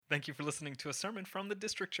Thank you for listening to a sermon from the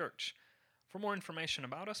District Church. For more information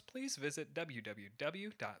about us, please visit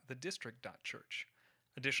www.thedistrict.church.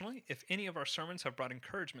 Additionally, if any of our sermons have brought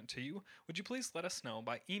encouragement to you, would you please let us know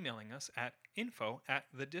by emailing us at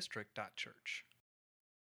info@thedistrict.church.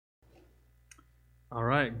 All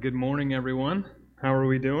right, good morning, everyone. How are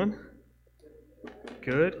we doing?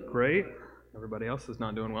 Good, great. Everybody else is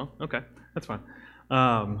not doing well? Okay, that's fine.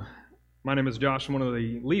 My name is Josh. I'm one of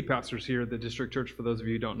the lead pastors here at the District Church, for those of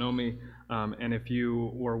you who don't know me. And if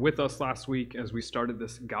you were with us last week as we started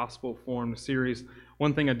this gospel-formed series,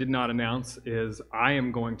 one thing I did not announce is I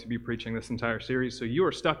am going to be preaching this entire series, so you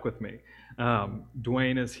are stuck with me.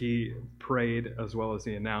 Dwayne, as he prayed, as well as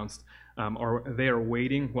he announced, they are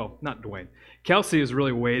waiting. Well, not Dwayne. Kelsey is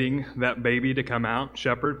really waiting that baby to come out,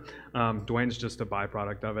 Shepherd. Dwayne's just a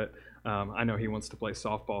byproduct of it. I know he wants to play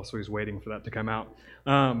softball, so he's waiting for that to come out.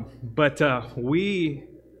 But we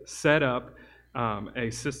set up a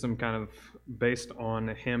system kind of based on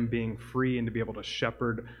him being free and to be able to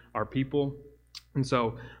shepherd our people. And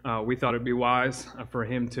so we thought it'd be wise for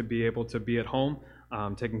him to be able to be at home,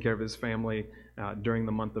 taking care of his family during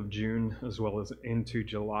the month of June, as well as into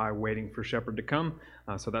July, waiting for Shepherd to come.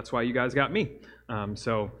 So that's why you guys got me.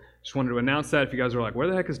 So just wanted to announce that. If you guys are like, where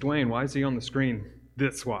the heck is Dwayne? Why is he on the screen?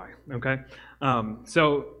 That's why, okay?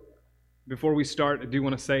 So before we start, I do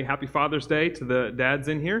want to say Happy Father's Day to the dads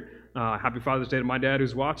in here. Happy Father's Day to my dad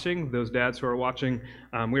who's watching. Those dads who are watching,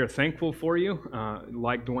 we are thankful for you.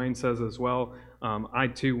 Like Dwayne says as well, I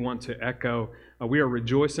too want to echo, we are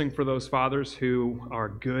rejoicing for those fathers who are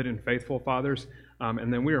good and faithful fathers.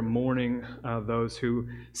 And then we are mourning those who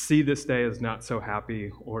see this day as not so happy,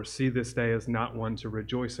 or see this day as not one to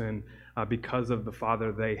rejoice in because of the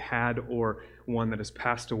father they had or one that has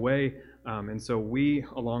passed away. And so we,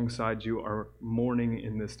 alongside you, are mourning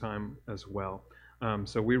in this time as well.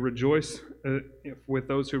 So we rejoice with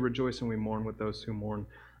those who rejoice, and we mourn with those who mourn.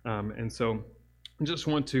 And so I just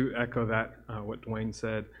want to echo that, what Dwayne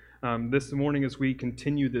said. This morning, as we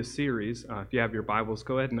continue this series, if you have your Bibles,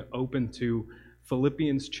 go ahead and open to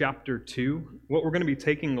Philippians chapter 2. What we're going to be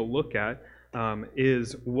taking a look at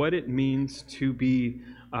is what it means to be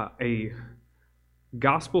a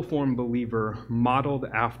gospel-formed believer modeled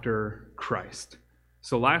after Christ.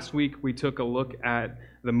 So last week we took a look at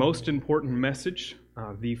the most important message,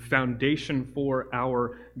 the foundation for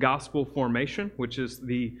our gospel formation, which is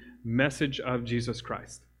the message of Jesus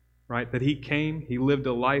Christ, right? That he came, he lived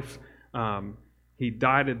a life, he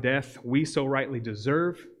died a death we so rightly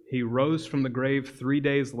deserve. He rose from the grave 3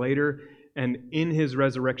 days later, and in his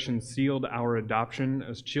resurrection sealed our adoption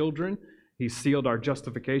as children. He sealed our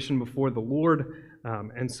justification before the Lord.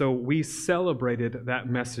 And so we celebrated that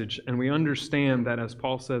message, and we understand that, as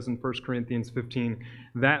Paul says in 1 Corinthians 15,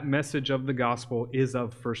 that message of the gospel is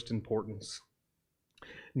of first importance.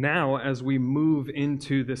 Now, as we move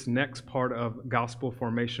into this next part of gospel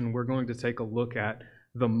formation, we're going to take a look at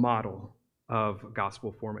the model of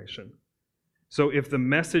gospel formation. So if the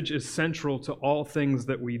message is central to all things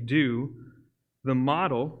that we do, the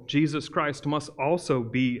model, Jesus Christ, must also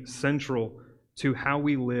be central to how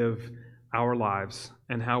we live our lives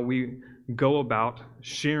and how we go about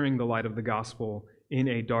sharing the light of the gospel in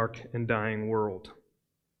a dark and dying world.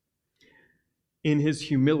 In his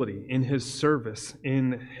humility, in his service,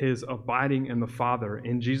 in his abiding in the Father,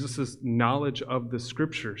 in Jesus' knowledge of the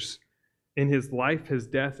Scriptures, in his life, his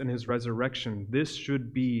death, and his resurrection, this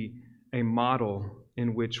should be a model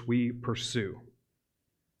in which we pursue.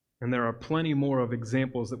 And there are plenty more of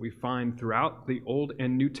examples that we find throughout the Old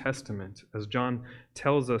and New Testament, as John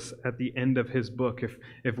tells us at the end of his book.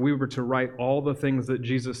 If we were to write all the things that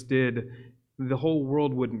Jesus did, the whole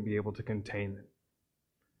world wouldn't be able to contain it.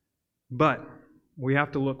 But we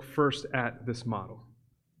have to look first at this model.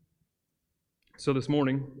 So this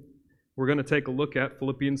morning, we're going to take a look at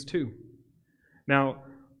Philippians 2. Now,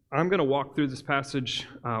 I'm going to walk through this passage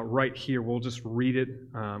right here. We'll just read it,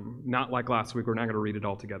 not like last week. We're not going to read it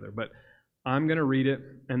all together, but I'm going to read it,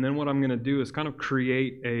 and then what I'm going to do is kind of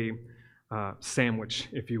create a sandwich,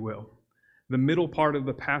 if you will. The middle part of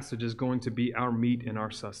the passage is going to be our meat and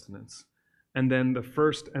our sustenance. And then the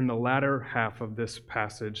first and the latter half of this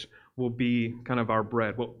passage will be kind of our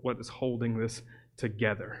bread, what is holding this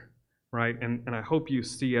together, right? And I hope you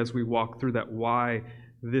see as we walk through that why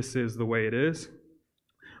this is the way it is.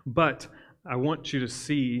 But I want you to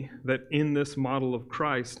see that in this model of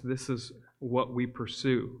Christ, this is what we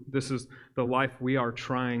pursue. This is the life we are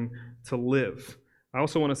trying to live. I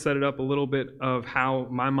also want to set it up a little bit of how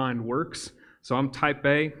my mind works. So I'm type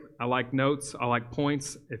A. I like notes. I like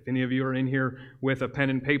points. If any of you are in here with a pen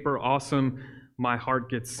and paper, awesome. My heart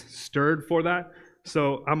gets stirred for that.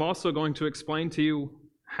 So I'm also going to explain to you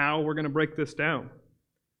how we're going to break this down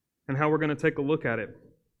and how we're going to take a look at it.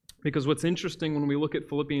 Because what's interesting when we look at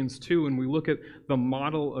Philippians 2 and we look at the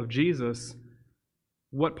model of Jesus,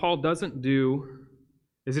 what Paul doesn't do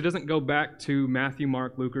is he doesn't go back to Matthew,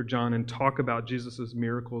 Mark, Luke, or John and talk about Jesus'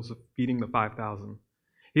 miracles of feeding the 5,000.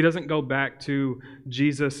 He doesn't go back to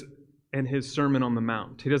Jesus and his Sermon on the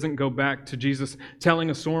Mount. He doesn't go back to Jesus telling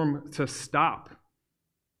a storm to stop.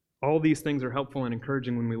 All these things are helpful and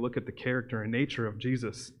encouraging when we look at the character and nature of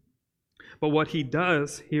Jesus. But what he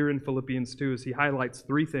does here in Philippians 2 is he highlights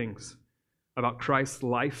three things about Christ's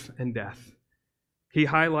life and death. He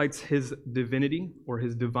highlights his divinity or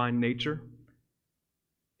his divine nature.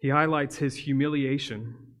 He highlights his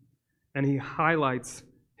humiliation. And he highlights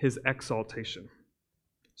his exaltation.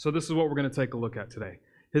 So this is what we're going to take a look at today.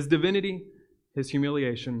 His divinity, his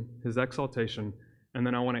humiliation, his exaltation, and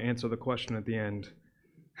then I want to answer the question at the end.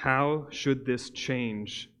 How should this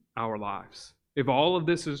change our lives? If all of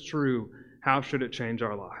this is true, how should it change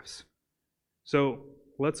our lives? So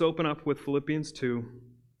let's open up with Philippians 2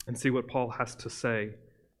 and see what Paul has to say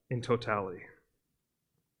in totality.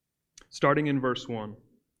 Starting in verse 1.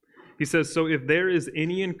 He says, "So if there is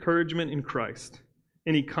any encouragement in Christ,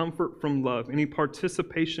 any comfort from love, any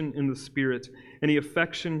participation in the Spirit, any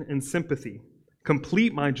affection and sympathy,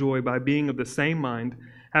 complete my joy by being of the same mind,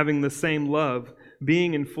 having the same love,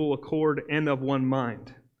 being in full accord and of one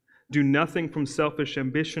mind. Do nothing from selfish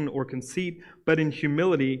ambition or conceit, but in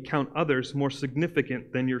humility count others more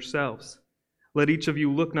significant than yourselves. Let each of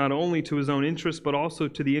you look not only to his own interests, but also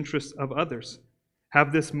to the interests of others.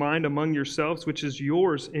 Have this mind among yourselves, which is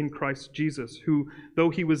yours in Christ Jesus, who, though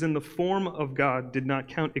he was in the form of God, did not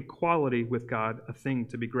count equality with God a thing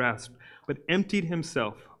to be grasped, but emptied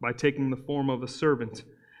himself by taking the form of a servant.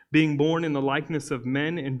 Being born in the likeness of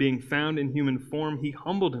men and being found in human form, he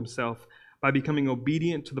humbled himself by becoming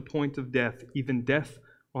obedient to the point of death, even death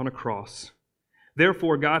on a cross.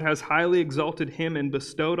 Therefore God has highly exalted him and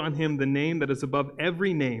bestowed on him the name that is above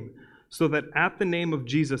every name, so that at the name of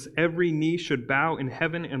Jesus every knee should bow in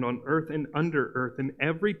heaven and on earth and under earth, and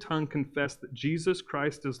every tongue confess that Jesus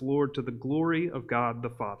Christ is Lord, to the glory of God the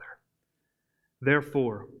Father.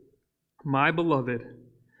 Therefore, my beloved,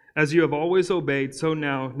 as you have always obeyed, so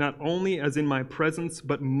now, not only as in my presence,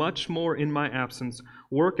 but much more in my absence,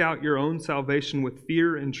 work out your own salvation with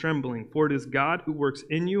fear and trembling, for it is God who works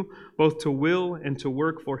in you, both to will and to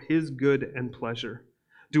work for his good and pleasure.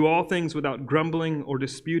 Do all things without grumbling or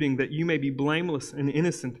disputing, that you may be blameless and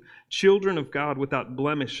innocent, children of God without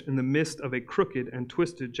blemish in the midst of a crooked and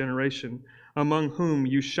twisted generation, among whom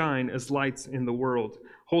you shine as lights in the world,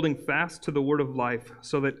 holding fast to the word of life,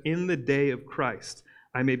 so that in the day of Christ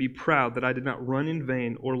I may be proud that I did not run in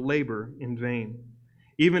vain or labor in vain.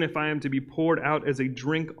 Even if I am to be poured out as a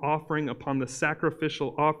drink offering upon the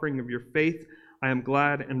sacrificial offering of your faith, I am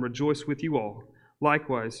glad and rejoice with you all.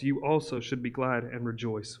 Likewise, you also should be glad and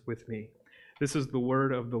rejoice with me." This is the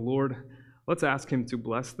word of the Lord. Let's ask him to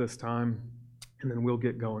bless this time, and then we'll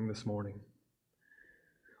get going this morning.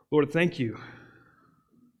 Lord, thank you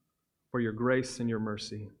for your grace and your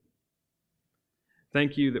mercy.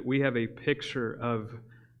 Thank you that we have a picture of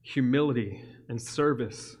humility and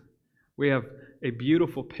service. We have a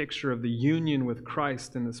beautiful picture of the union with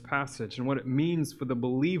Christ in this passage and what it means for the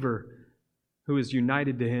believer who is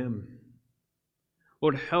united to him.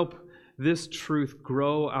 Lord, help this truth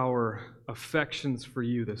grow our affections for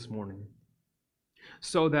you this morning,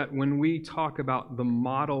 so that when we talk about the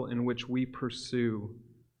model in which we pursue,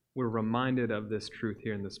 we're reminded of this truth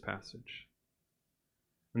here in this passage.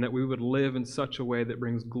 And that we would live in such a way that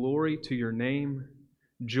brings glory to your name,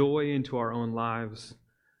 joy into our own lives,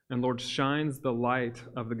 and Lord, shines the light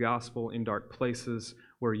of the gospel in dark places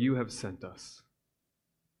where you have sent us.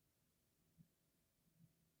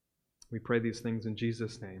 We pray these things in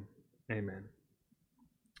Jesus' name. Amen.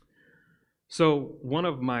 So one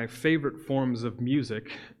of my favorite forms of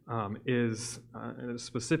music is,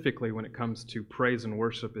 specifically when it comes to praise and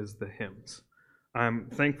worship, is the hymns. I'm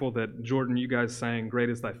thankful that, Jordan, you guys sang "Great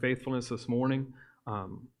is Thy Faithfulness" this morning.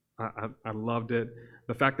 I loved it.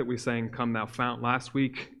 The fact that we sang "Come Thou Fount" last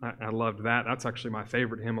week, I loved that. That's actually my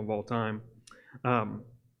favorite hymn of all time.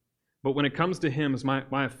 But when it comes to hymns,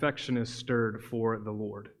 my affection is stirred for the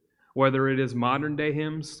Lord. Whether it is modern day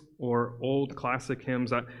hymns or old classic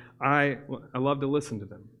hymns, I love to listen to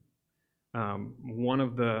them. One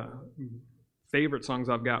of the favorite songs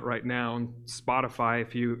I've got right now on Spotify,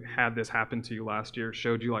 if you had this happen to you last year,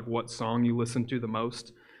 showed you like what song you listened to the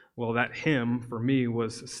most. Well, that hymn for me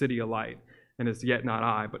was "City of Light," and it's "Yet Not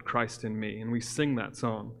I, but Christ in Me." And we sing that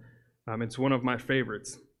song. It's one of my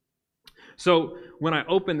favorites. So when I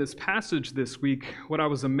opened this passage this week, what I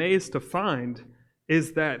was amazed to find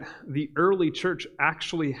is that the early church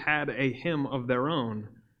actually had a hymn of their own,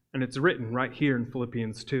 and it's written right here in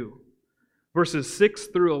Philippians 2. Verses 6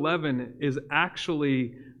 through 11 is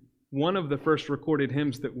actually one of the first recorded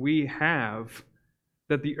hymns that we have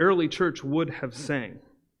that the early church would have sang.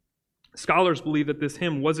 Scholars believe that this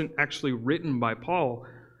hymn wasn't actually written by Paul,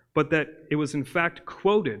 but that it was in fact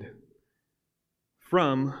quoted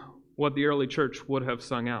from what the early church would have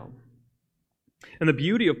sung out. And the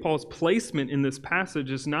beauty of Paul's placement in this passage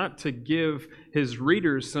is not to give his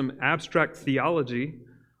readers some abstract theology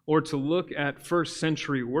or to look at first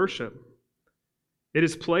century worship. It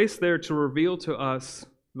is placed there to reveal to us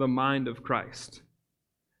the mind of Christ,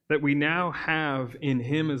 that we now have in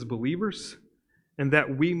him as believers, and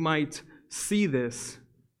that we might see this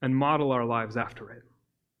and model our lives after it.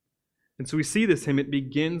 And so we see this hymn. It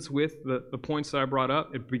begins with the points that I brought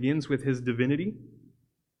up. It begins with his divinity.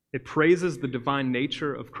 It praises the divine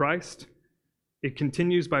nature of Christ. It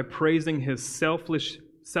continues by praising his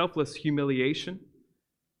selfless humiliation.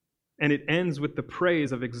 And it ends with the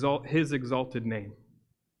praise of his exalted name.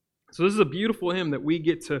 So this is a beautiful hymn that we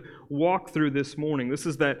get to walk through this morning. This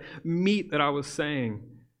is that meat that I was saying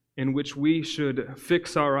in which we should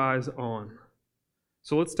fix our eyes on.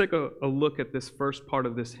 So let's take a look at this first part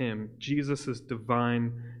of this hymn, Jesus'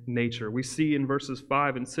 divine nature. We see in verses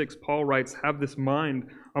 5 and 6, Paul writes, "Have this mind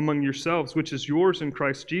among yourselves, which is yours in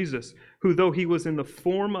Christ Jesus, who though he was in the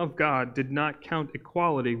form of God, did not count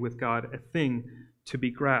equality with God a thing to be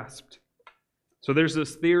grasped." So there's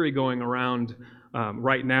this theory going around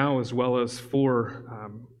right now, as well as for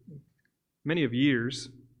many of years,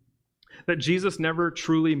 that Jesus never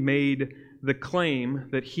truly made the claim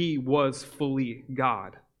that he was fully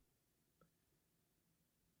God.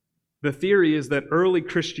 The theory is that early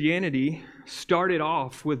Christianity started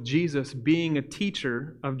off with Jesus being a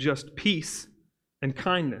teacher of just peace and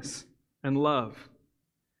kindness and love.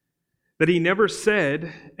 That he never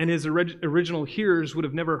said, and his original hearers would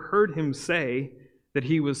have never heard him say, that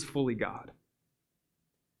he was fully God.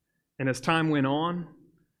 And as time went on,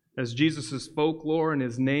 as Jesus' folklore and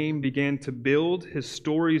his name began to build, his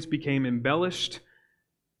stories became embellished,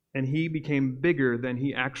 and he became bigger than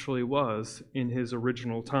he actually was in his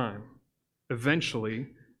original time, eventually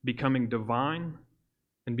becoming divine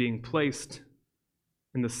and being placed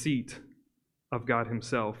in the seat of God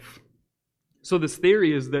himself. So this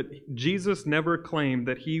theory is that Jesus never claimed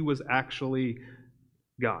that he was actually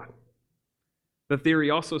God. The theory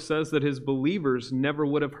also says that his believers never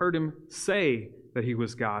would have heard him say that he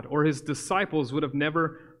was God, or his disciples would have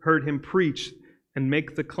never heard him preach and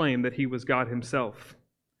make the claim that he was God himself.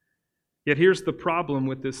 Yet here's the problem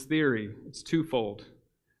with this theory. It's twofold.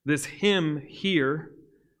 This hymn here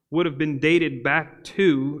would have been dated back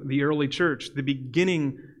to the early church, the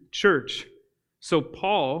beginning church. So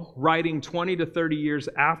Paul, writing 20 to 30 years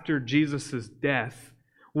after Jesus' death,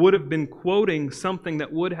 would have been quoting something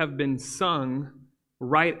that would have been sung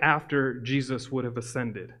right after Jesus would have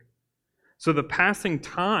ascended. So the passing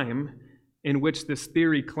time in which this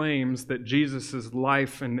theory claims that Jesus'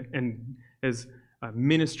 life and his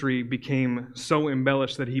ministry became so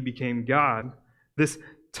embellished that he became God, this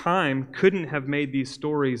time couldn't have made these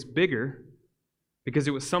stories bigger because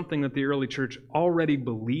it was something that the early church already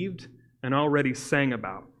believed and already sang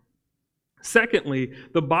about. Secondly,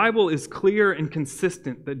 the Bible is clear and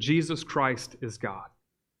consistent that Jesus Christ is God.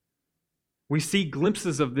 We see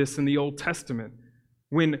glimpses of this in the Old Testament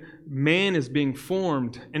when man is being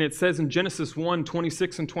formed, and it says in Genesis 1,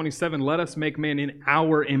 26 and 27, "Let us make man in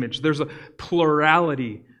our image." There's a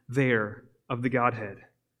plurality there of the Godhead.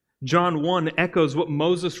 John 1 echoes what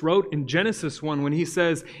Moses wrote in Genesis 1 when he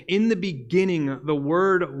says, "In the beginning the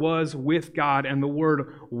Word was with God, and the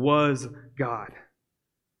Word was God."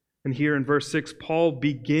 And here in verse 6, Paul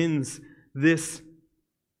begins this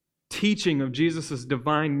teaching of Jesus'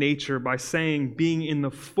 divine nature by saying, being in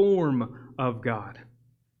the form of God.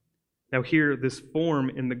 Now here, this form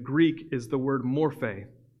in the Greek is the word morphe.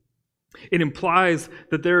 It implies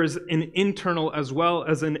that there is an internal as well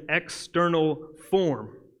as an external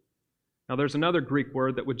form. Now there's another Greek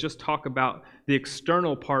word that would just talk about the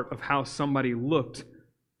external part of how somebody looked,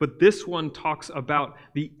 but this one talks about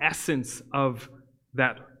the essence of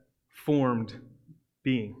that formed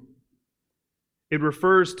being. It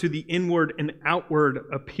refers to the inward and outward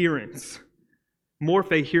appearance.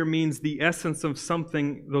 Morphe here means the essence of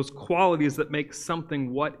something, those qualities that make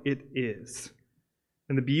something what it is.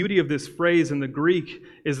 And the beauty of this phrase in the Greek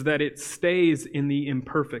is that it stays in the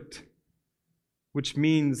imperfect, which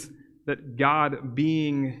means that God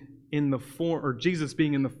being in the form, or Jesus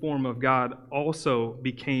being in the form of God, also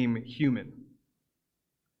became human.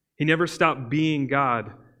 He never stopped being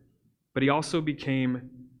God but he also became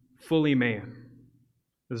fully man.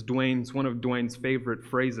 As one of Dwayne's favorite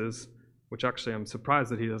phrases, which actually I'm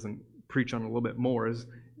surprised that he doesn't preach on a little bit more, is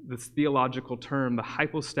this theological term, the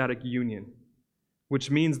hypostatic union, which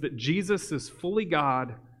means that Jesus is fully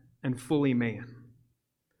God and fully man.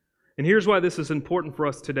 And here's why this is important for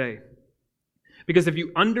us today. Because if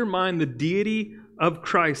you undermine the deity of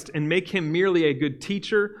Christ and make him merely a good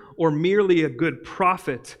teacher or merely a good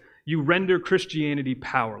prophet, you render Christianity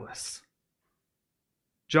powerless.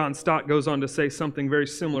 John Stott goes on to say something very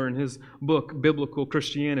similar in his book, Biblical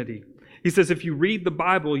Christianity. He says, if you read the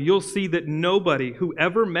Bible, you'll see that nobody who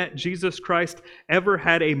ever met Jesus Christ ever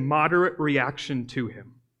had a moderate reaction to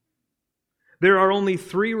him. There are only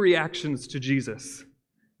 3 reactions to Jesus.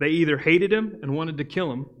 They either hated him and wanted to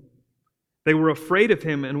kill him, they were afraid of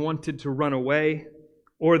him and wanted to run away,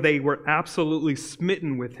 or they were absolutely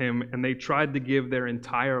smitten with him and they tried to give their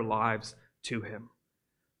entire lives to him.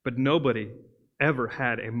 But nobody ever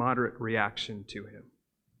had a moderate reaction to him.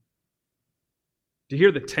 Do you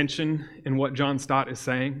hear the tension in what John Stott is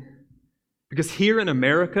saying? Because here in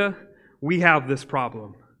America, we have this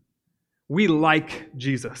problem. We like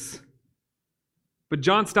Jesus. But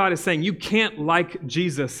John Stott is saying you can't like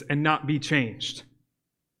Jesus and not be changed.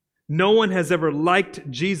 No one has ever liked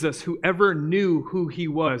Jesus who ever knew who he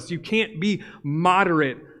was. You can't be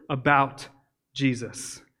moderate about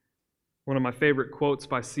Jesus. One of my favorite quotes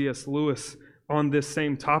by C.S. Lewis on this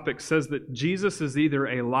same topic says that Jesus is either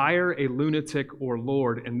a liar, a lunatic, or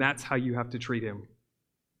Lord, and that's how you have to treat him.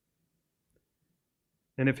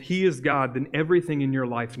 And if he is God, then everything in your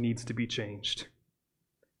life needs to be changed.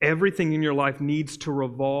 Everything in your life needs to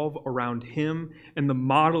revolve around him, and the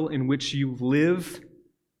model in which you live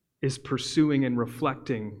is pursuing and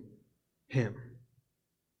reflecting him.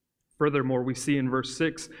 Furthermore, we see in verse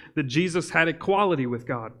 6 that Jesus had equality with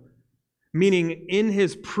God, meaning in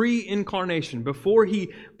his pre-incarnation, before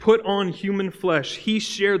he put on human flesh, he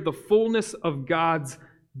shared the fullness of God's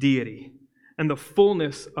deity and the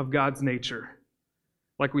fullness of God's nature.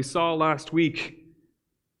 Like we saw last week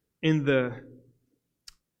in the,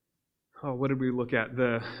 what did we look at?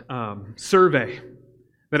 The survey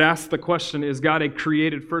that asked the question, is God a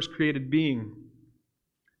first created being?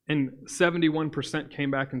 And 71% came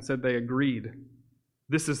back and said they agreed.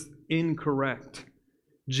 This is incorrect.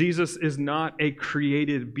 Jesus is not a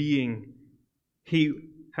created being. He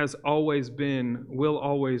has always been, will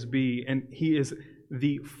always be, and he is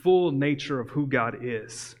the full nature of who God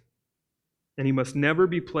is. And he must never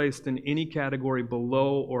be placed in any category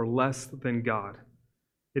below or less than God.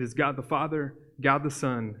 It is God the Father, God the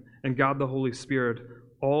Son, and God the Holy Spirit,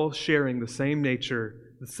 all sharing the same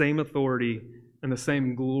nature, the same authority, and the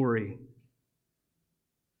same glory.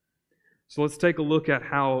 So let's take a look at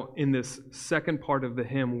how in this second part of the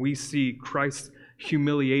hymn we see Christ's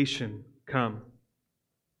humiliation come.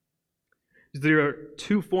 There are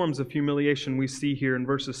 2 forms of humiliation we see here in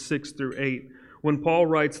verses 6 through 8. When Paul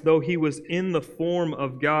writes, though he was in the form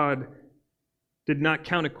of God, did not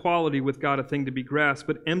count equality with God a thing to be grasped,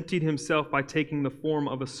 but emptied himself by taking the form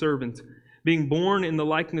of a servant. Being born in the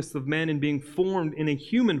likeness of men and being formed in a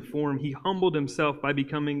human form, he humbled himself by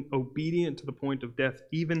becoming obedient to the point of death,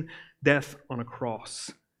 even death on a cross.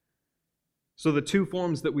 So the 2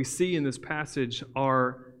 forms that we see in this passage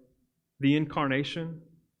are the incarnation,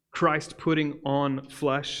 Christ putting on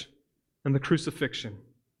flesh, and the crucifixion.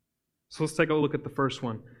 So let's take a look at the first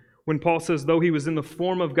one. When Paul says, though he was in the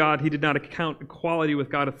form of God, he did not account equality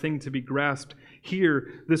with God a thing to be grasped.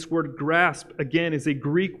 Here, this word grasp, again, is a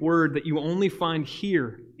Greek word that you only find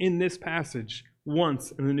here in this passage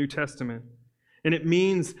once in the New Testament. And it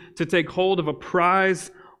means to take hold of a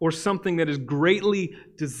prize or something that is greatly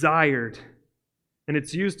desired. And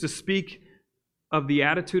it's used to speak of the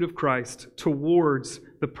attitude of Christ towards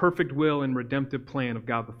the perfect will and redemptive plan of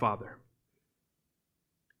God the Father.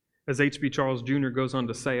 As H.B. Charles Jr. goes on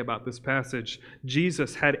to say about this passage,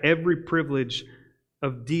 Jesus had every privilege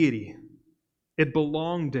of deity. It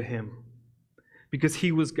belonged to him because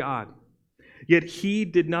he was God. Yet he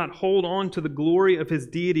did not hold on to the glory of his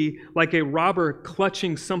deity like a robber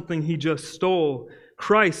clutching something he just stole.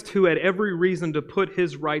 Christ, who had every reason to put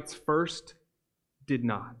his rights first, did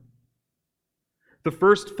not. The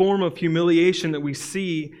first form of humiliation that we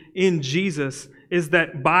see in Jesus is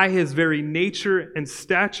that by his very nature and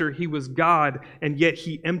stature, he was God, and yet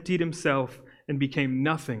he emptied himself and became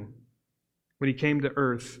nothing when he came to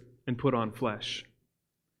earth and put on flesh.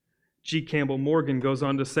 G. Campbell Morgan goes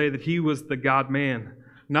on to say that he was the God-man,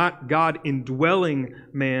 not God indwelling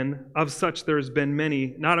man, of such there has been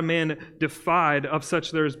many, not a man defied, of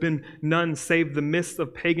such there has been none save the mists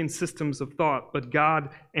of pagan systems of thought, but God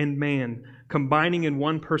and man, combining in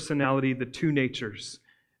one personality the two natures,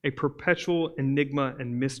 a perpetual enigma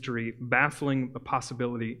and mystery, baffling the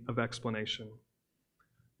possibility of explanation.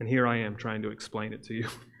 And here I am trying to explain it to you.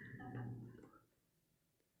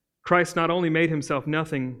 Christ not only made himself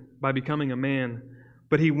nothing by becoming a man,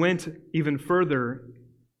 but he went even further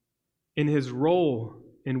in his role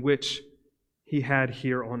in which he had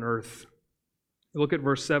here on earth. Look at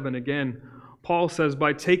verse 7 again. Paul says,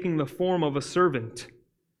 by taking the form of a servant.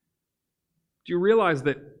 Do you realize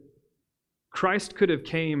that Christ could have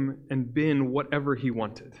came and been whatever he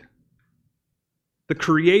wanted? The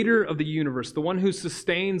creator of the universe, the one who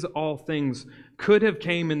sustains all things, could have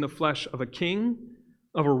came in the flesh of a king,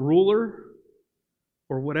 of a ruler,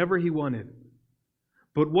 or whatever he wanted.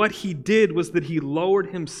 But what he did was that he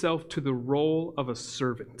lowered himself to the role of a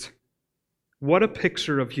servant. What a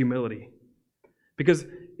picture of humility. Because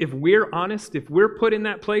if we're honest, if we're put in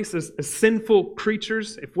that place as sinful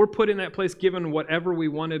creatures, if we're put in that place given whatever we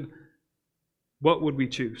wanted, what would we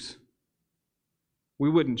choose? We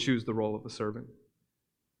wouldn't choose the role of a servant.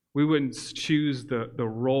 We wouldn't choose the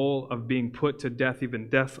role of being put to death, even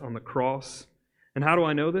death on the cross. And how do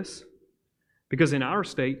I know this? Because in our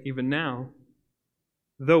state, even now,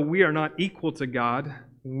 though we are not equal to God,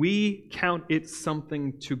 we count it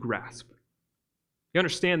something to grasp. You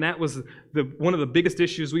understand that was one of the biggest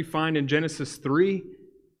issues we find in Genesis 3,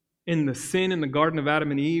 in the sin in the Garden of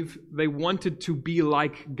Adam and Eve. They wanted to be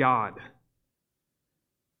like God.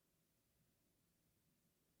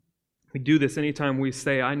 We do this anytime we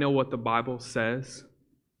say, I know what the Bible says,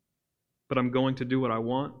 but I'm going to do what I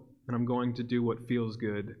want, and I'm going to do what feels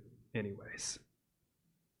good anyways.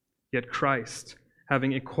 Yet Christ,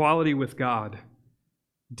 having equality with God,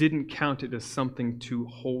 didn't count it as something to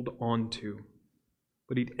hold on to,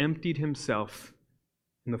 but he emptied himself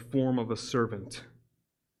in the form of a servant.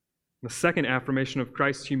 The second affirmation of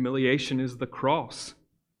Christ's humiliation is the cross.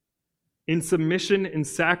 In submission and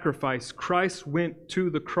sacrifice, Christ went to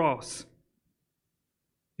the cross.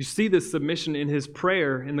 You see this submission in his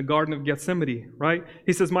prayer in the Garden of Gethsemane, right?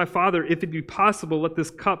 He says, my Father, if it be possible, let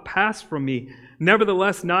this cup pass from me.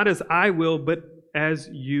 Nevertheless, not as I will, but as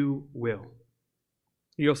you will.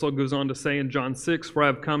 He also goes on to say in John 6, for I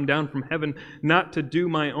have come down from heaven not to do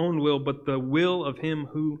my own will, but the will of him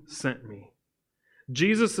who sent me.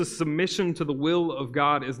 Jesus' submission to the will of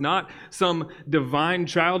God is not some divine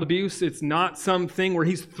child abuse. It's not something where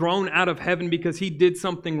he's thrown out of heaven because he did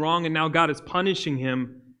something wrong and now God is punishing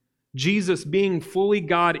him. Jesus, being fully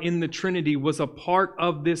God in the Trinity, was a part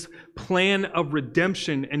of this plan of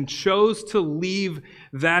redemption and chose to leave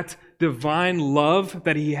that divine love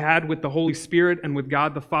that he had with the Holy Spirit and with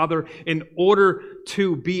God the Father in order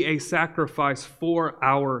to be a sacrifice for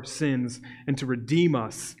our sins and to redeem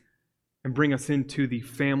us and bring us into the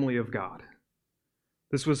family of God.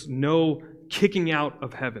 This was no kicking out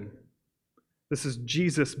of heaven. This is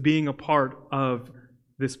Jesus being a part of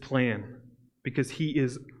this plan because he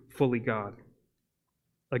is fully God.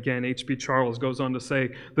 Again, H.B. Charles goes on to say,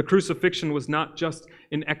 the crucifixion was not just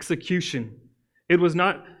an execution. It was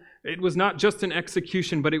not just an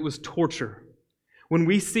execution, but it was torture. When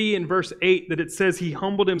we see in verse 8 that it says he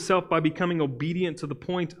humbled himself by becoming obedient to the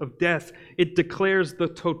point of death, it declares the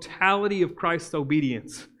totality of Christ's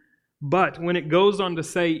obedience. But when it goes on to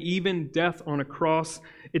say even death on a cross,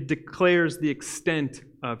 it declares the extent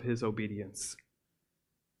of his obedience.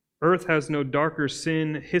 Earth has no darker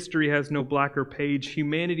sin, history has no blacker page,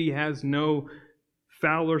 humanity has no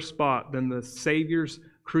fouler spot than the Savior's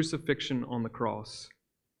crucifixion on the cross.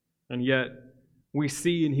 And yet, we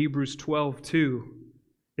see in Hebrews 12:2,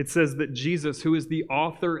 it says that Jesus, who is the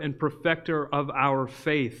author and perfecter of our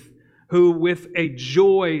faith, who with a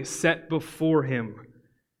joy set before him,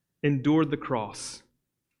 endured the cross,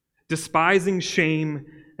 despising shame,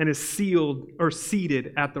 and is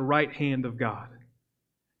seated at the right hand of God.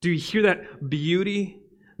 Do you hear that beauty?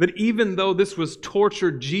 That even though this was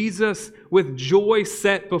torture, Jesus, with joy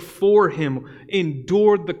set before him,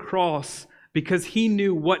 endured the cross because he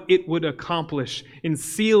knew what it would accomplish in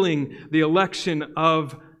sealing the election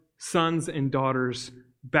of sons and daughters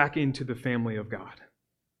back into the family of God.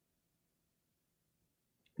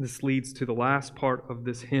 This leads to the last part of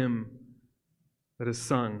this hymn that is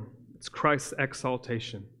sung. It's Christ's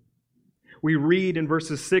exaltation. We read in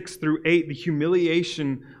verses 6 through 8 the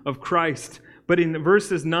humiliation of Christ. But in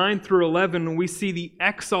verses 9 through 11, we see the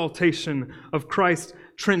exaltation of Christ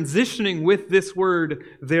transitioning with this word,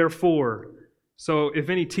 therefore. So if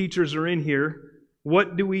any teachers are in here,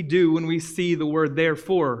 What do we do when we see the word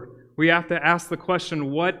therefore? We have to ask the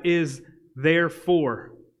question, what is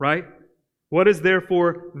therefore, right? What is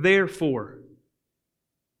therefore therefore?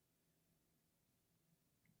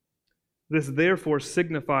 This therefore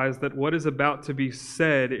signifies that what is about to be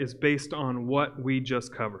said is based on what we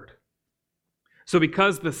just covered. So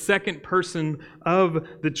because the second person of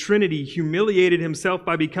the Trinity humiliated himself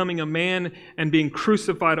by becoming a man and being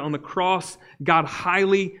crucified on the cross, God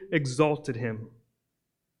highly exalted him.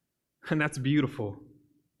 And that's beautiful.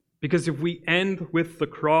 Because if we end with the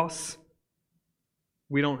cross,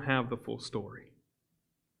 we don't have the full story.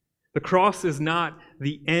 The cross is not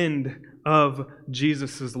the end of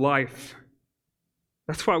Jesus' life.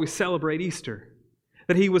 That's why we celebrate Easter.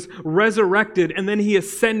 That he was resurrected and then he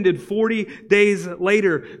ascended 40 days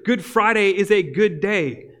later. Good Friday is a good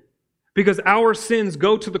day because our sins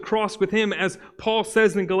go to the cross with him. As Paul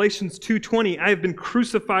says in Galatians 2:20, I have been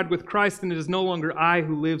crucified with Christ, and it is no longer I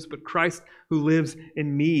who lives, but Christ who lives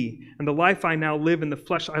in me. And the life I now live in the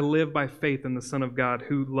flesh, I live by faith in the Son of God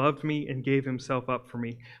who loved me and gave himself up for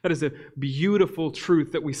me. That is a beautiful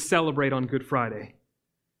truth that we celebrate on Good Friday.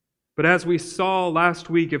 But as we saw last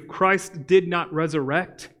week, if Christ did not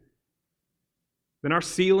resurrect, then our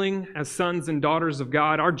sealing as sons and daughters of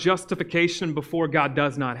God, our justification before God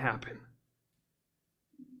does not happen.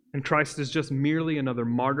 And Christ is just merely another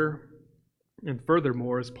martyr. And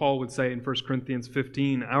furthermore, as Paul would say in 1 Corinthians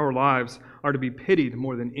 15, our lives are to be pitied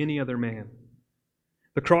more than any other man.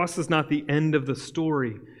 The cross is not the end of the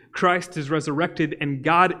story. Christ is resurrected and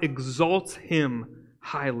God exalts him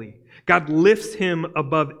highly. God lifts him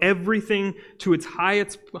above everything to its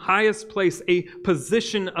highest place, a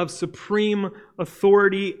position of supreme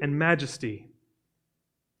authority and majesty.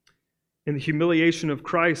 In the humiliation of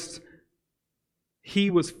Christ, he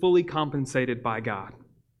was fully compensated by God.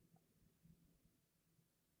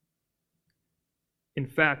 In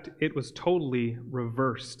fact, it was totally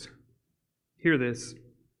reversed. Hear this.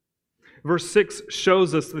 Verse 6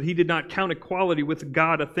 shows us that he did not count equality with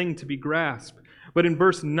God a thing to be grasped. But in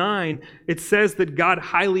verse 9, it says that God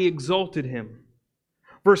highly exalted him.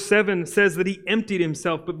 Verse 7 says that he emptied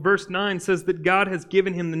himself, but verse 9 says that God has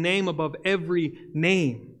given him the name above every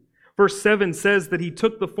name. Verse 7 says that he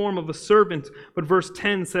took the form of a servant, but verse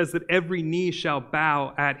 10 says that every knee shall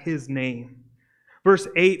bow at his name. Verse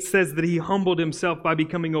 8 says that he humbled himself by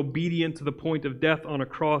becoming obedient to the point of death on a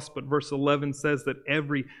cross, but verse 11 says that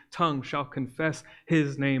every tongue shall confess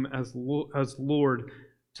his name as Lord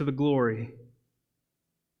to the glory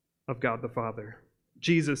of God the Father.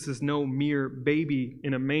 Jesus is no mere baby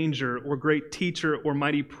in a manger or great teacher or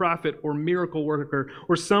mighty prophet or miracle worker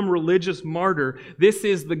or some religious martyr. This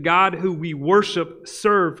is the God who we worship,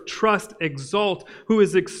 serve, trust, exalt, who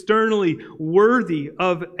is externally worthy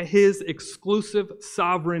of his exclusive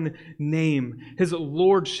sovereign name, his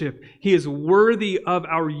lordship. He is worthy of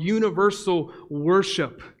our universal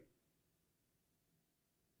worship.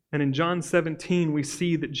 And in John 17, we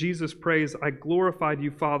see that Jesus prays, I glorified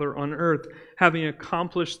you, Father, on earth, having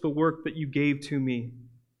accomplished the work that you gave to me.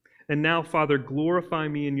 And now, Father, glorify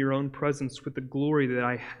me in your own presence with the glory that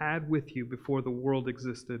I had with you before the world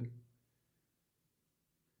existed.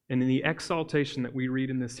 And in the exaltation that we read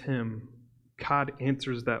in this hymn, God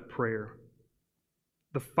answers that prayer.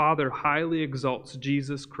 The Father highly exalts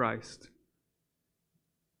Jesus Christ.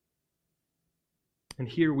 And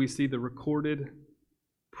here we see the recorded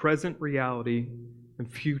present reality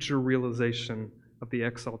and future realization of the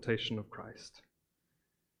exaltation of Christ.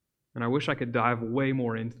 And I wish I could dive way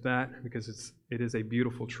more into that because it is a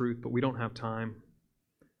beautiful truth, but we don't have time.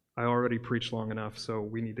 I already preached long enough, so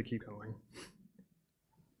we need to keep going.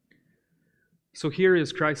 So here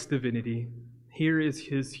is Christ's divinity, here is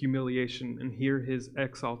his humiliation, and here his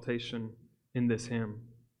exaltation in this hymn.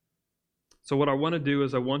 So what I want to do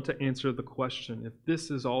is I want to answer the question, if this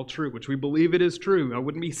is all true, which we believe it is true, I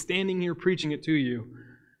wouldn't be standing here preaching it to you.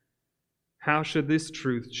 How should this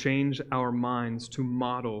truth change our minds to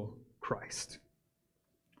model Christ?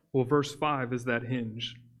 Well, verse 5 is that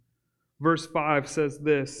hinge. Verse 5 says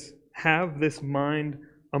this, have this mind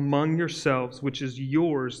among yourselves, which is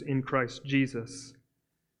yours in Christ Jesus.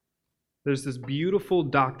 There's this beautiful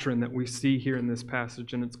doctrine that we see here in this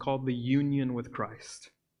passage, and it's called the union with Christ.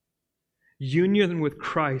 Union with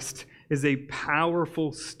Christ is a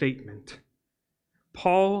powerful statement.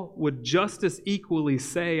 Paul would just as equally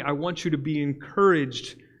say, I want you to be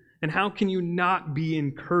encouraged. And how can you not be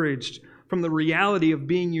encouraged from the reality of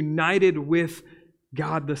being united with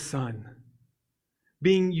God the Son?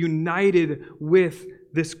 Being united with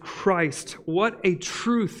this Christ. What a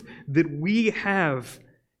truth that we have.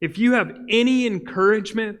 If you have any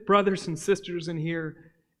encouragement, brothers and sisters in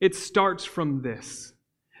here, It starts from this,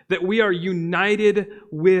 that we are united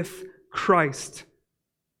with Christ.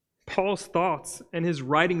 Paul's thoughts and his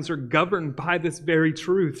writings are governed by this very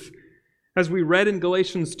truth. As we read in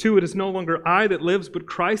Galatians 2, it is no longer I that lives, but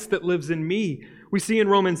Christ that lives in me. We see in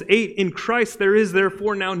Romans 8, in Christ there is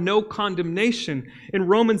therefore now no condemnation. In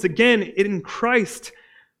Romans again, in Christ,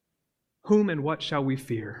 whom and what shall we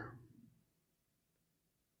fear?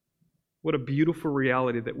 What a beautiful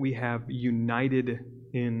reality that we have united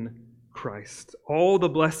in Christ. All the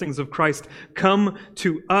blessings of Christ come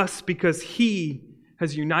to us because He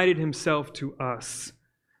has united Himself to us,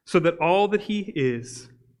 so that all that He is,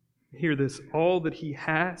 hear this, all that He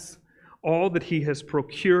has, all that He has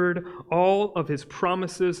procured, all of His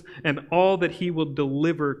promises, and all that He will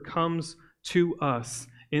deliver comes to us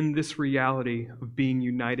in this reality of being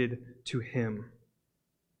united to Him.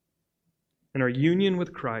 And our union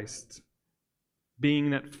with Christ,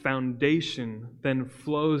 being that foundation, then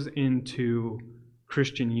flows into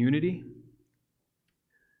Christian unity,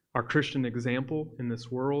 our Christian example in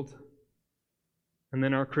this world, and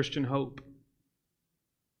then our Christian hope.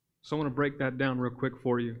 So I want to break that down real quick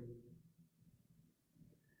for you.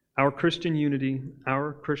 Our Christian unity,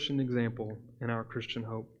 our Christian example, and our Christian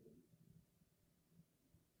hope.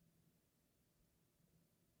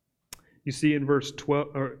 You see in verse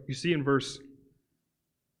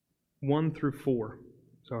 1 through 4,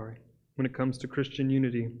 when it comes to Christian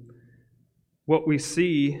unity, what we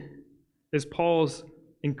see is Paul's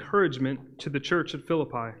encouragement to the church at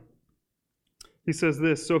Philippi. He says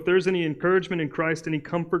this, so if there's any encouragement in Christ, any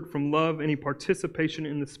comfort from love, any participation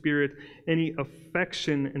in the Spirit, any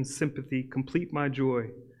affection and sympathy, complete my joy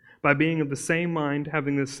by being of the same mind,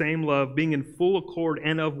 having the same love, being in full accord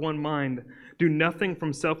and of one mind. Do nothing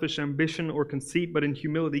from selfish ambition or conceit, but in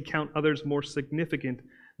humility count others more significant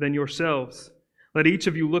than yourselves. Let each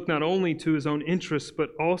of you look not only to his own interests, but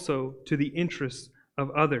also to the interests of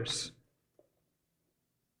others.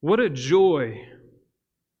 What a joy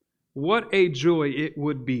it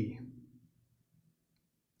would be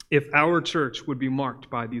if our church would be marked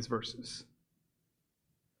by these verses.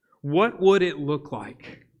 What would it look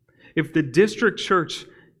like if the district church,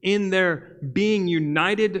 in their being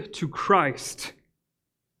united to Christ,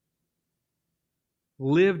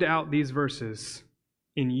 lived out these verses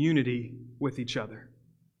in unity with each other?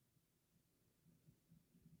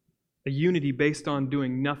 A unity based on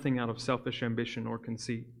doing nothing out of selfish ambition or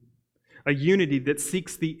conceit. A unity that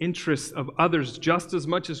seeks the interests of others just as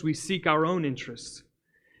much as we seek our own interests.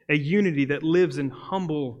 A unity that lives in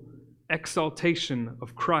humble exaltation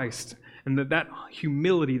of Christ, and that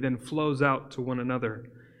humility then flows out to one another,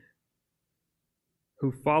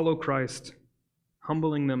 who follow Christ,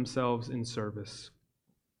 humbling themselves in service,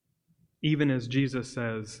 even as Jesus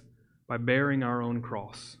says, by bearing our own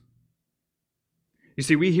cross. You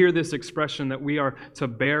see, we hear this expression that we are to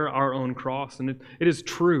bear our own cross, and it is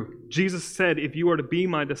true. Jesus said, if you are to be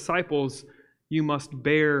my disciples, you must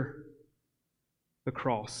bear the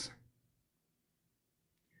cross.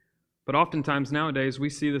 But oftentimes nowadays, we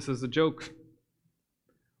see this as a joke,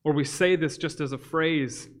 or we say this just as a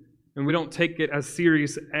phrase, and we don't take it as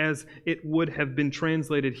serious as it would have been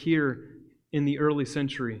translated here in the early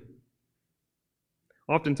century.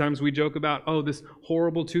 Oftentimes we joke about, oh, this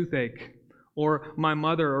horrible toothache, or my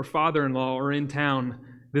mother or father-in-law are in town.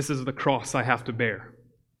 This is the cross I have to bear.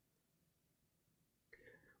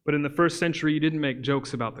 But in the first century, you didn't make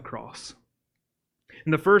jokes about the cross.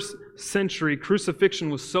 In the first century, crucifixion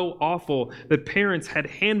was so awful that parents had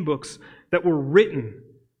handbooks that were written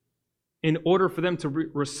in order for them to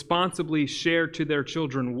responsibly share to their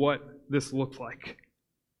children what this looked like.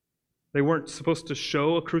 They weren't supposed to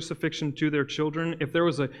show a crucifixion to their children. If there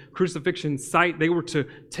was a crucifixion site, they were to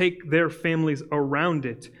take their families around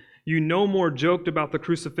it. You no more joked about the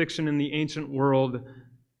crucifixion in the ancient world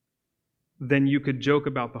than you could joke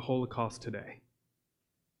about the Holocaust today.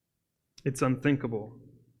 It's unthinkable.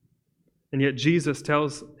 And yet Jesus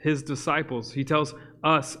tells His disciples, He tells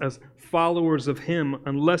us as followers of Him,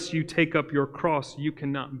 unless you take up your cross, you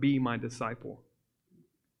cannot be my disciple.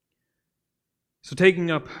 So taking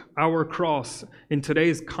up our cross in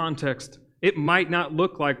today's context, it might not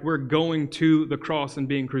look like we're going to the cross and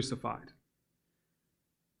being crucified.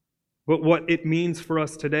 But what it means for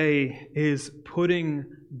us today is putting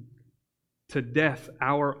to death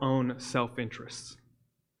our own self-interests,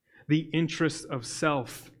 the interests of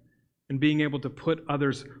self, and being able to put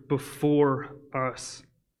others before us.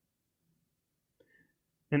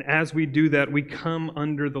 And as we do that, we come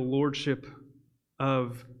under the lordship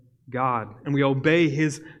of God, and we obey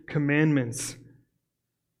His commandments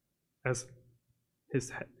as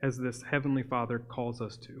this Heavenly Father calls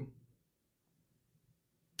us to.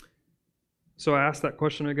 So I ask that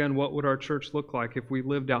question again, what would our church look like if we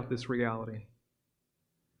lived out this reality?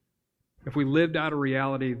 If we lived out a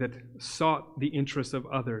reality that sought the interests of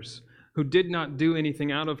others, who did not do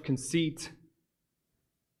anything out of conceit,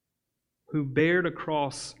 who bared a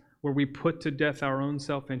cross where we put to death our own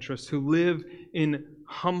self-interest, who live in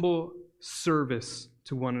humble service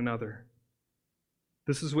to one another.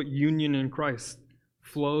 This is what union in Christ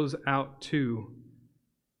flows out to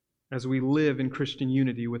as we live in Christian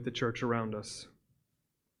unity with the church around us.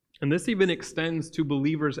 And this even extends to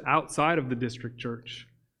believers outside of the district church.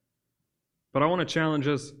 But I want to challenge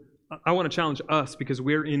us because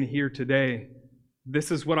we're in here today.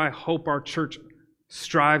 This is what I hope our church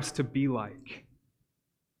strives to be like.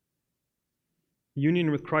 Union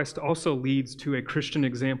with Christ also leads to a Christian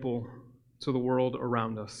example to the world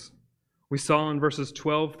around us. We saw in verses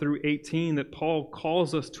 12 through 18 that Paul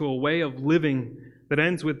calls us to a way of living that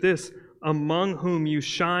ends with this, among whom you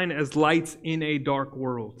shine as lights in a dark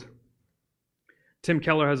world. Tim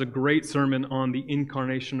Keller has a great sermon on the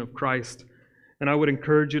incarnation of Christ, and I would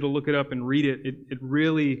encourage you to look it up and read it. It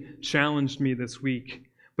really challenged me this week.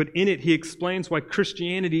 But in it, he explains why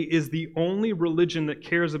Christianity is the only religion that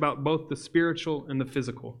cares about both the spiritual and the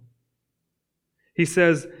physical. He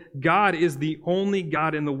says, God is the only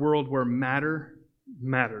God in the world where matter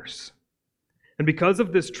matters. And because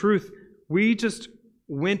of this truth, we just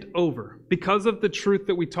went over. Because of the truth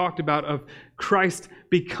that we talked about of Christ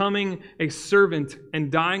becoming a servant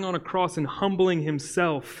and dying on a cross and humbling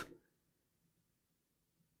himself,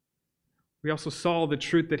 we also saw the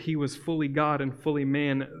truth that he was fully God and fully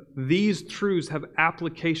man. These truths have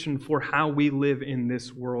application for how we live in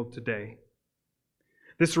this world today.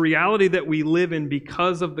 This reality that we live in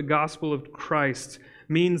because of the gospel of Christ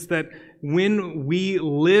means that when we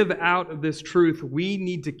live out this truth, we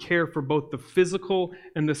need to care for both the physical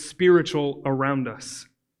and the spiritual around us.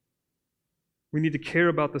 We need to care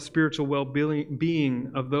about the spiritual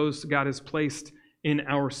well-being of those God has placed in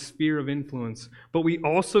our sphere of influence. But we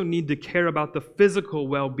also need to care about the physical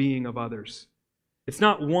well-being of others. It's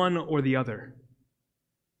not one or the other.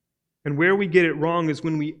 And where we get it wrong is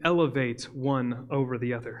when we elevate one over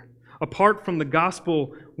the other. Apart from the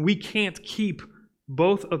gospel, we can't keep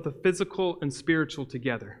both of the physical and spiritual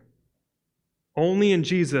together. Only in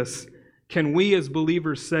Jesus can we as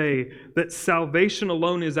believers say that salvation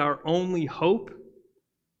alone is our only hope,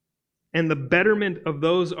 and the betterment of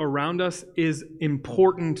those around us is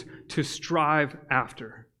important to strive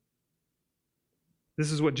after.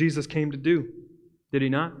 This is what Jesus came to do, did he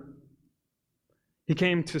not? He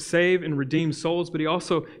came to save and redeem souls, but he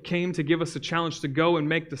also came to give us a challenge to go and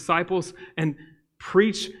make disciples and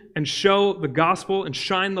preach and show the gospel and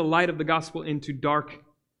shine the light of the gospel into dark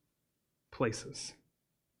places.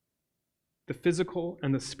 The physical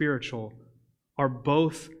and the spiritual are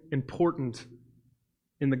both important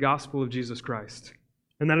in the gospel of Jesus Christ.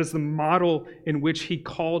 And that is the model in which he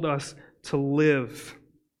called us to live.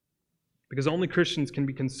 Because only Christians can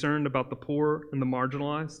be concerned about the poor and the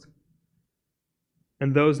marginalized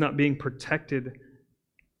and those not being protected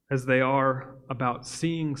as they are about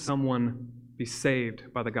seeing someone be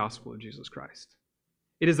saved by the gospel of Jesus Christ.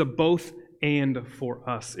 It is a both and for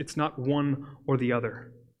us. It's not one or the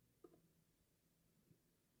other.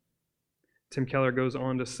 Tim Keller goes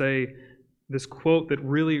on to say this quote that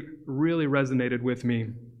really resonated with me,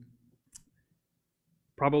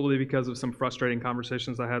 probably because of some frustrating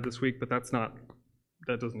conversations I had this week, but that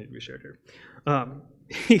doesn't need to be shared here.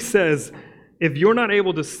 He says, if you're not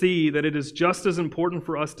able to see that it is just as important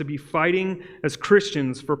for us to be fighting as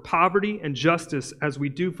Christians for poverty and justice as we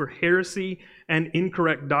do for heresy and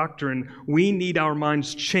incorrect doctrine, we need our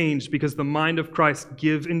minds changed because the mind of Christ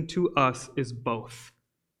given to us is both.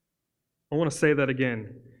 I want to say that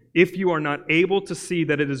again. If you are not able to see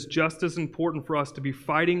that it is just as important for us to be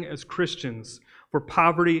fighting as Christians for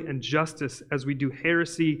poverty and justice as we do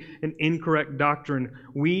heresy and incorrect doctrine,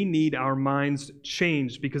 we need our minds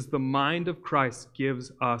changed because the mind of Christ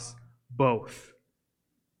gives us both.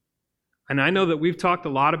 And I know that we've talked a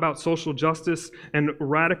lot about social justice and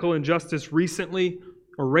radical injustice recently,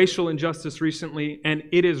 or racial injustice recently, and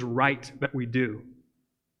it is right that we do.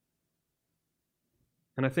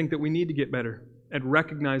 And I think that we need to get better at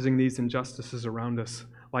recognizing these injustices around us,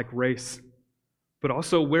 like race, but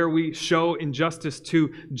also where we show injustice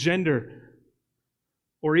to gender,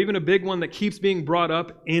 or even a big one that keeps being brought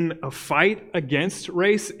up in a fight against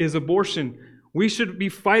race is abortion. We should be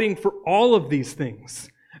fighting for all of these things.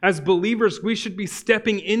 As believers, we should be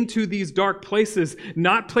stepping into these dark places,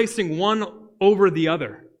 not placing one over the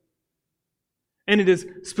other. And it is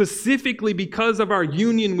specifically because of our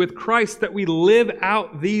union with Christ that we live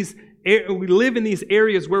out these we live in these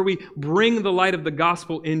areas where we bring the light of the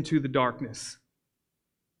gospel into the darkness.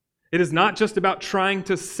 It is not just about trying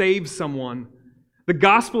to save someone. The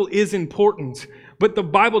gospel is important, but the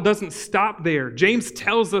Bible doesn't stop there. James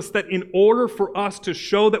tells us that in order for us to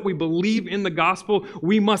show that we believe in the gospel,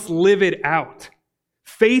 we must live it out.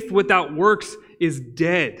 Faith without works is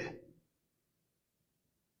dead.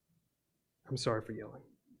 I'm sorry for yelling.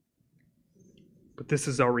 But this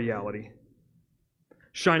is our reality.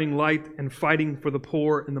 Shining light and fighting for the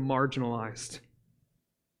poor and the marginalized.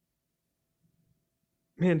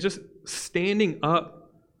 Man, just standing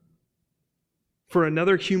up for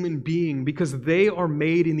another human being because they are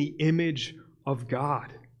made in the image of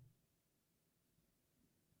God.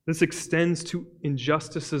 This extends to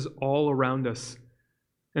injustices all around us.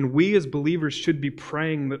 And we as believers should be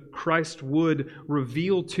praying that Christ would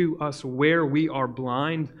reveal to us where we are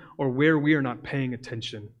blind or where we are not paying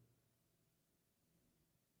attention.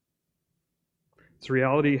 This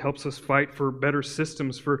reality helps us fight for better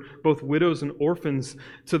systems for both widows and orphans.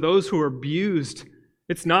 To those who are abused,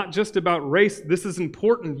 it's not just about race. This is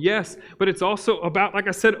important, yes, but it's also about, like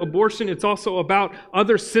I said, abortion. It's also about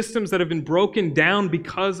other systems that have been broken down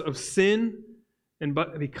because of sin and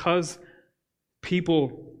because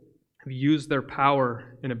people have used their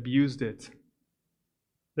power and abused it.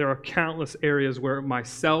 There are countless areas where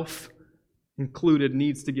myself included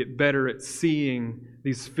needs to get better at seeing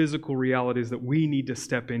these physical realities that we need to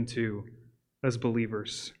step into as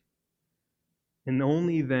believers. And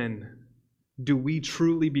only then do we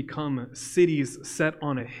truly become cities set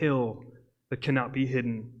on a hill that cannot be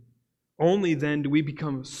hidden. Only then do we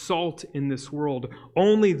become salt in this world.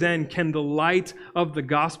 Only then can the light of the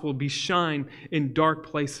gospel be shine in dark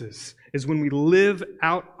places, is when we live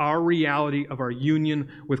out our reality of our union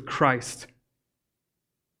with Christ.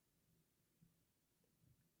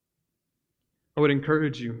 I would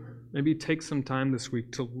encourage you, maybe take some time this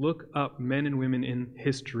week to look up men and women in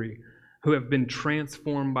history who have been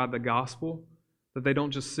transformed by the gospel, that they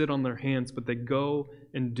don't just sit on their hands, but they go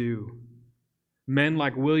and do. Men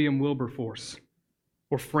like William Wilberforce,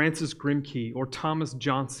 or Francis Grimke, or Thomas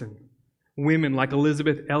Johnson. Women like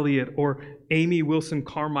Elizabeth Elliot, or Amy Wilson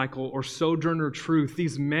Carmichael, or Sojourner Truth.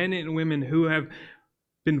 These men and women who have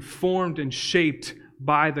been formed and shaped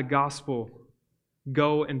by the gospel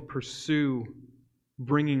go and pursue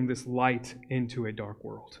bringing this light into a dark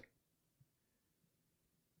world.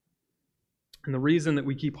 And the reason that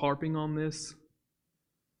we keep harping on this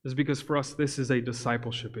is because for us, this is a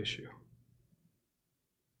discipleship issue.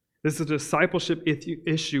 This is a discipleship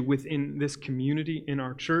issue within this community, in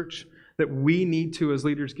our church, that we need to, as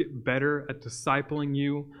leaders, get better at discipling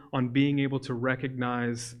you on being able to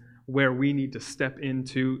recognize where we need to step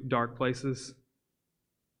into dark places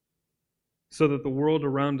so that the world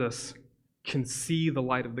around us can see the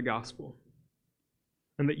light of the gospel,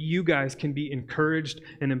 and that you guys can be encouraged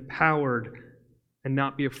and empowered and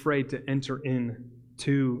not be afraid to enter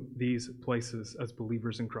into these places as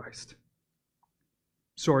believers in Christ.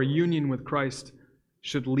 So our union with Christ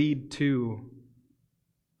should lead to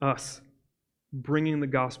us bringing the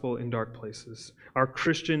gospel in dark places, our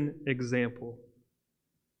Christian example.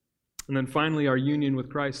 And then finally, our union with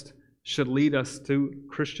Christ should lead us to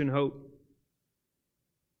Christian hope.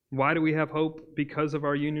 Why do we have hope? Because of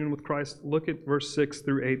our union with Christ. Look at verse 6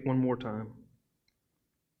 through 8 one more time.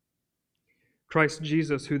 Christ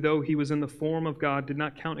Jesus, who though he was in the form of God, did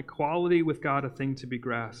not count equality with God a thing to be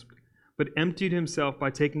grasped, but emptied himself by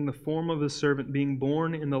taking the form of a servant, being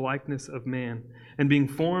born in the likeness of man, and being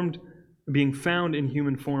found in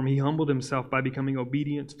human form, he humbled himself by becoming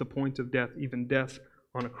obedient to the point of death, even death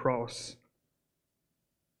on a cross.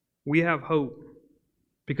 We have hope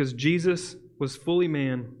because Jesus was fully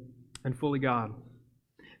man and fully God.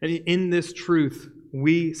 And in this truth,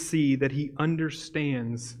 we see that he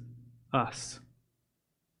understands us.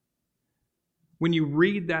 When you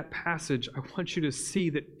read that passage, I want you to see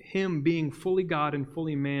that him being fully God and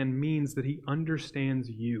fully man means that he understands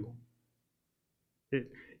you.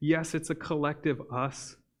 Yes, it's a collective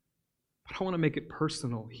us, but I want to make it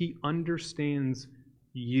personal. He understands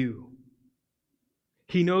you.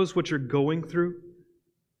 He knows what you're going through,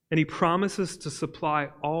 and he promises to supply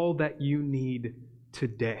all that you need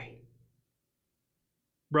today.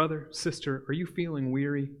 Brother, sister, are you feeling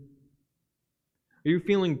weary? Are you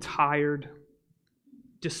feeling tired?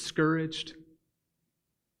 Discouraged?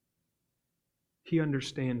 He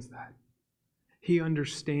understands that. He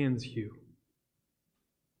understands you.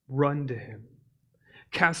 Run to him.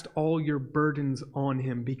 Cast all your burdens on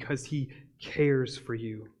him because he cares for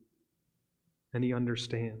you and he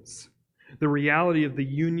understands. The reality of the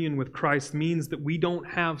union with Christ means that we don't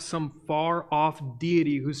have some far-off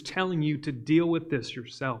deity who's telling you to deal with this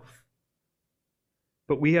yourself.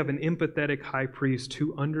 But we have an empathetic high priest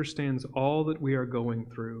who understands all that we are going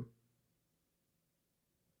through.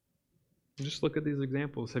 Just look at these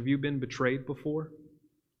examples. Have you been betrayed before?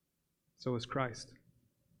 So has Christ.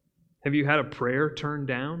 Have you had a prayer turned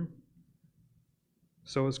down?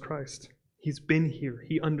 So has Christ. He's been here.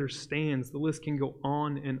 He understands. The list can go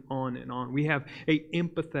on and on and on. We have an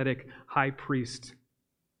empathetic high priest.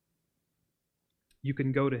 You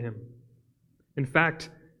can go to him. In fact,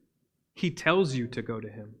 he tells you to go to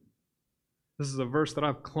him. This is a verse that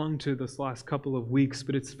I've clung to this last couple of weeks,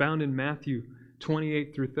 but it's found in Matthew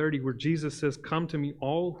 28 through 30, where Jesus says, "Come to me,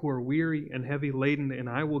 all who are weary and heavy laden, and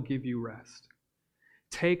I will give you rest.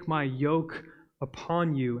 Take my yoke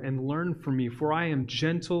upon you and learn from me, for I am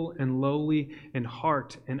gentle and lowly in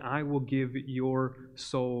heart, and I will give your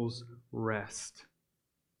souls rest.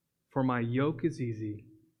 For my yoke is easy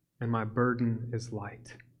and my burden is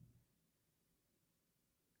light."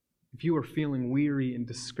 If you are feeling weary and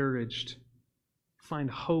discouraged, find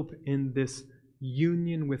hope in this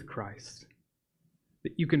union with Christ,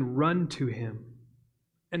 that you can run to him.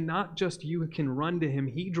 And not just you can run to him,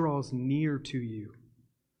 he draws near to you.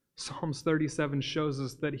 Psalms 37 shows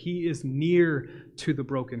us that he is near to the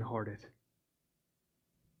brokenhearted.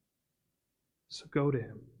 So go to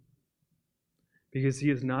him. Because he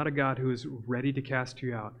is not a God who is ready to cast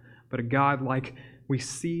you out, but a God like we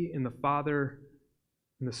see in the Father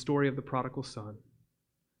in the story of the prodigal son,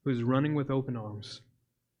 who is running with open arms,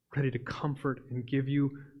 ready to comfort and give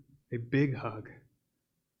you a big hug.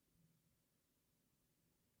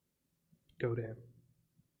 Go to him.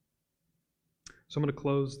 So I'm going to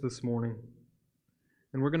close this morning.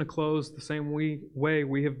 And we're going to close the same way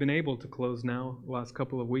we have been able to close now the last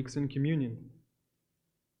couple of weeks in communion.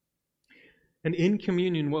 And in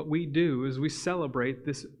communion, what we do is we celebrate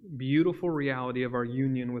this beautiful reality of our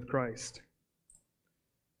union with Christ.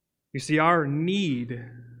 You see, our need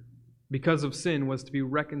because of sin was to be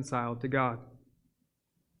reconciled to God.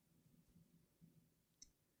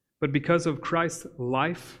 But because of Christ's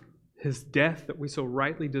life, his death that we so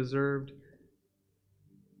rightly deserved,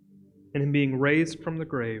 and him being raised from the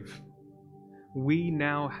grave, we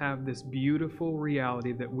now have this beautiful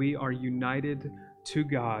reality that we are united to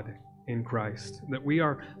God in Christ, that we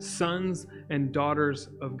are sons and daughters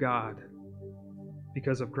of God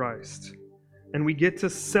because of Christ. And we get to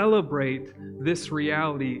celebrate this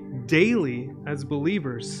reality daily as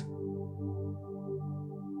believers.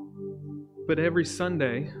 But every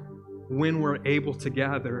Sunday, when we're able to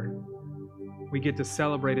gather, we get to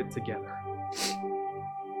celebrate it together.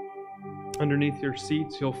 Underneath your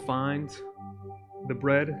seats, you'll find the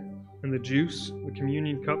bread and the juice, the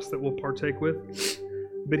communion cups that we'll partake with.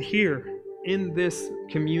 But here, in this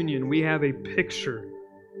communion, we have a picture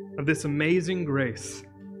of this amazing grace,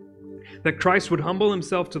 that Christ would humble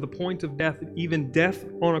himself to the point of death, even death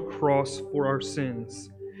on a cross for our sins,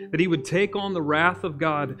 that he would take on the wrath of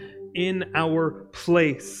God in our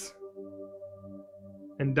place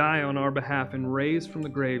and die on our behalf and raise from the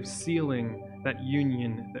grave, sealing that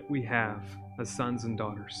union that we have as sons and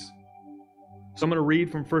daughters. So I'm going to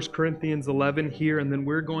read from 1 Corinthians 11 here, and then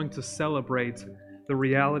we're going to celebrate the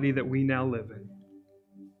reality that we now live in.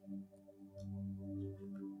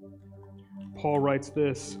 Paul writes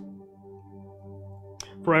this: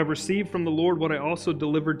 "For I have received from the Lord what I also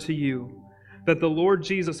delivered to you, that the Lord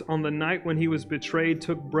Jesus, on the night when he was betrayed,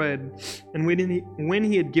 took bread, and when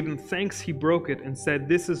he had given thanks, he broke it and said,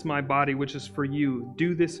 'This is my body, which is for you.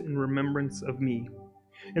 Do this in remembrance of me.'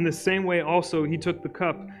 In the same way also he took the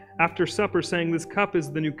cup after supper, saying, 'This cup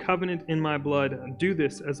is the new covenant in my blood. Do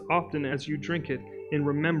this as often as you drink it in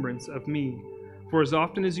remembrance of me. For as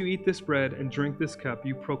often as you eat this bread and drink this cup,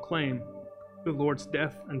 you proclaim the Lord's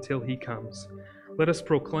death until he comes.'" Let us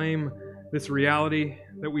proclaim this reality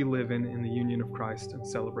that we live in the union of Christ, and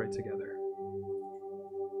celebrate together.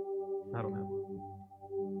 I don't know.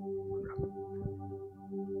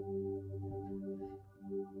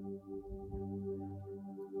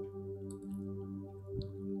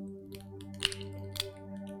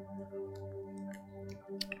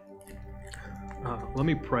 Let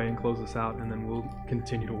me pray and close this out, and then we'll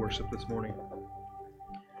continue to worship this morning.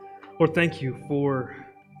 Lord, thank you for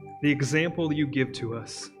the example that you give to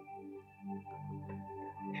us,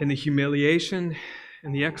 and the humiliation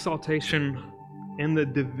and the exaltation and the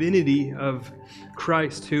divinity of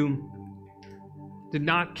Christ, who did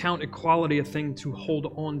not count equality a thing to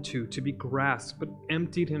hold on to be grasped, but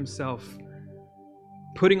emptied himself.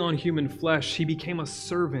 Putting on human flesh, he became a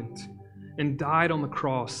servant and died on the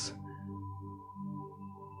cross.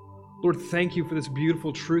 Lord, thank you for this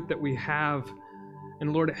beautiful truth that we have.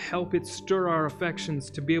 And Lord, help it stir our affections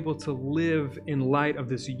to be able to live in light of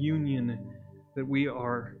this union that we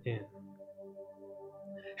are in.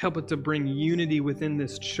 Help it to bring unity within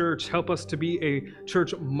this church. Help us to be a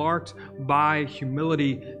church marked by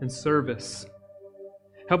humility and service.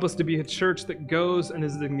 Help us to be a church that goes and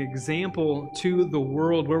is an example to the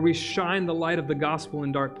world, where we shine the light of the gospel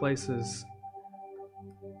in dark places.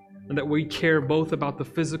 And that we care both about the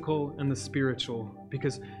physical and the spiritual,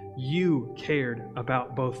 because you cared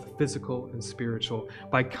about both the physical and spiritual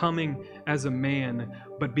by coming as a man,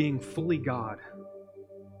 but being fully God.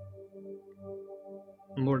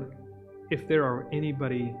 And Lord, if there are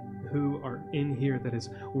anybody who are in here that is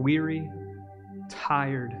weary,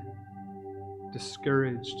 tired,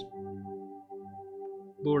 discouraged,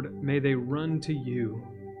 Lord, may they run to you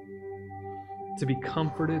to be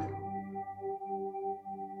comforted,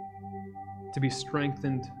 to be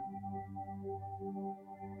strengthened,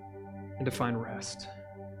 and to find rest.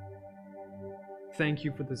 Thank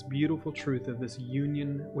you for this beautiful truth of this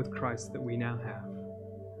union with Christ that we now have.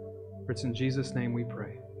 For it's in Jesus' name we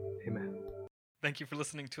pray. Amen. Thank you for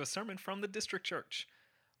listening to a sermon from the District Church.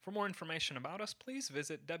 For more information about us, please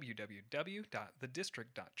visit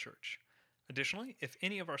www.thedistrict.church. Additionally, if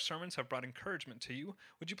any of our sermons have brought encouragement to you,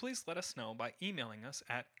 would you please let us know by emailing us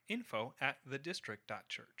at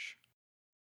info@thedistrict.church.